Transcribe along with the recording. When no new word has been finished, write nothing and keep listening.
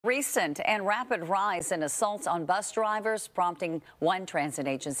recent and rapid rise in assaults on bus drivers, prompting one transit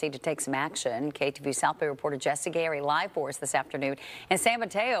agency to take some action. KTVU South Bay reporter Jesse Gary live for us this afternoon in San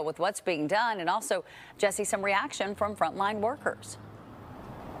Mateo with what's being done, and also, Jesse, some reaction from frontline workers.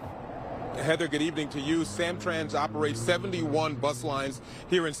 Heather, good evening to you. SamTrans operates 71 bus lines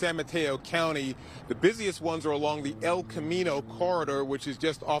here in San Mateo County. The busiest ones are along the El Camino corridor, which is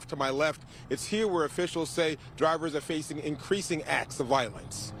just off to my left. It's here where officials say drivers are facing increasing acts of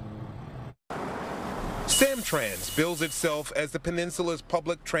violence. SamTrans bills itself as the Peninsula's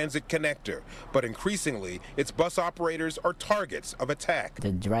public transit connector, but increasingly its bus operators are targets of attack.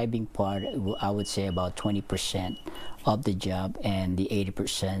 The driving part, I would say about 20% of the job, and the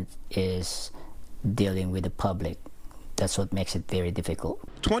 80% is dealing with the public. That's what makes it very difficult.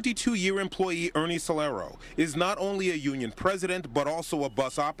 22-year employee Ernie Solero is not only a union president, but also a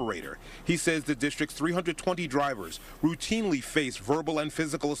bus operator. He says the district's 320 drivers routinely face verbal and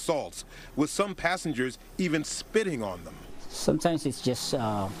physical assaults, with some passengers even spitting on them. Sometimes it's just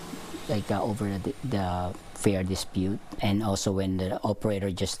over the fare dispute, and also when the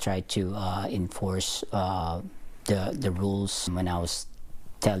operator just tried to enforce the rules. When I was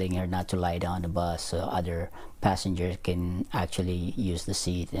telling her not to lie down on the bus so other passengers can actually use the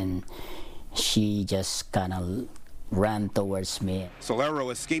seat, and she just kind of ran towards me.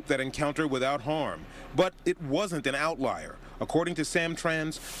 Solero escaped that encounter without harm, but it wasn't an outlier. According to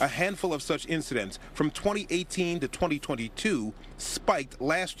SamTrans, a handful of such incidents from 2018 to 2022 spiked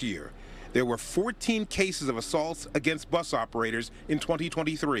last year. There were 14 cases of assaults against bus operators in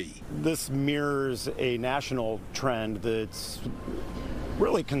 2023. This mirrors a national trend that's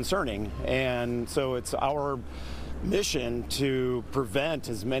really concerning, and so it's our mission to prevent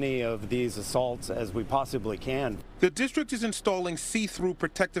as many of these assaults as we possibly can. The district is installing see-through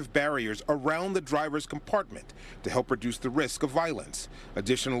protective barriers around the driver's compartment to help reduce the risk of violence.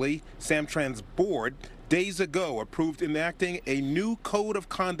 Additionally, SamTrans board days ago approved enacting a new code of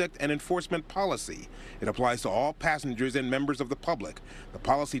conduct and enforcement policy. It applies to all passengers and members of the public. The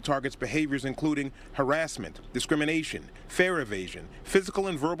policy targets behaviors including harassment, discrimination, fare evasion, physical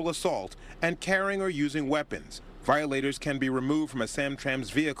and verbal assault, and carrying or using weapons. Violators can be removed from a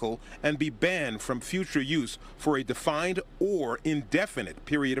SamTrans vehicle and be banned from future use for a defined or indefinite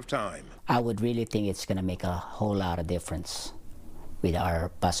period of time. I would really think it's going to make a whole lot of difference with our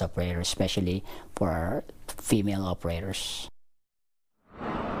bus operators, especially for our female operators.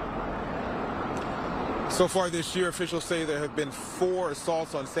 So far this year, officials say there have been 4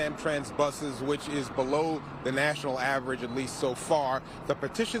 assaults on SamTrans buses, which is below the national average, at least so far. The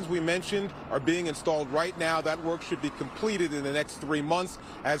petitions we mentioned are being installed right now. That work should be completed in the next 3 months.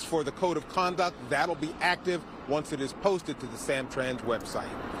 As for the code of conduct, that'll be active once it is posted to the SamTrans website.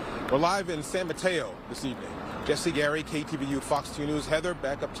 We're live in San Mateo this evening. Jesse Gary, KTVU Fox 2 News. Heather,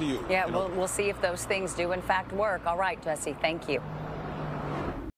 back up to you. Yeah, we'll see if those things do in fact work. All right, Jesse, thank you.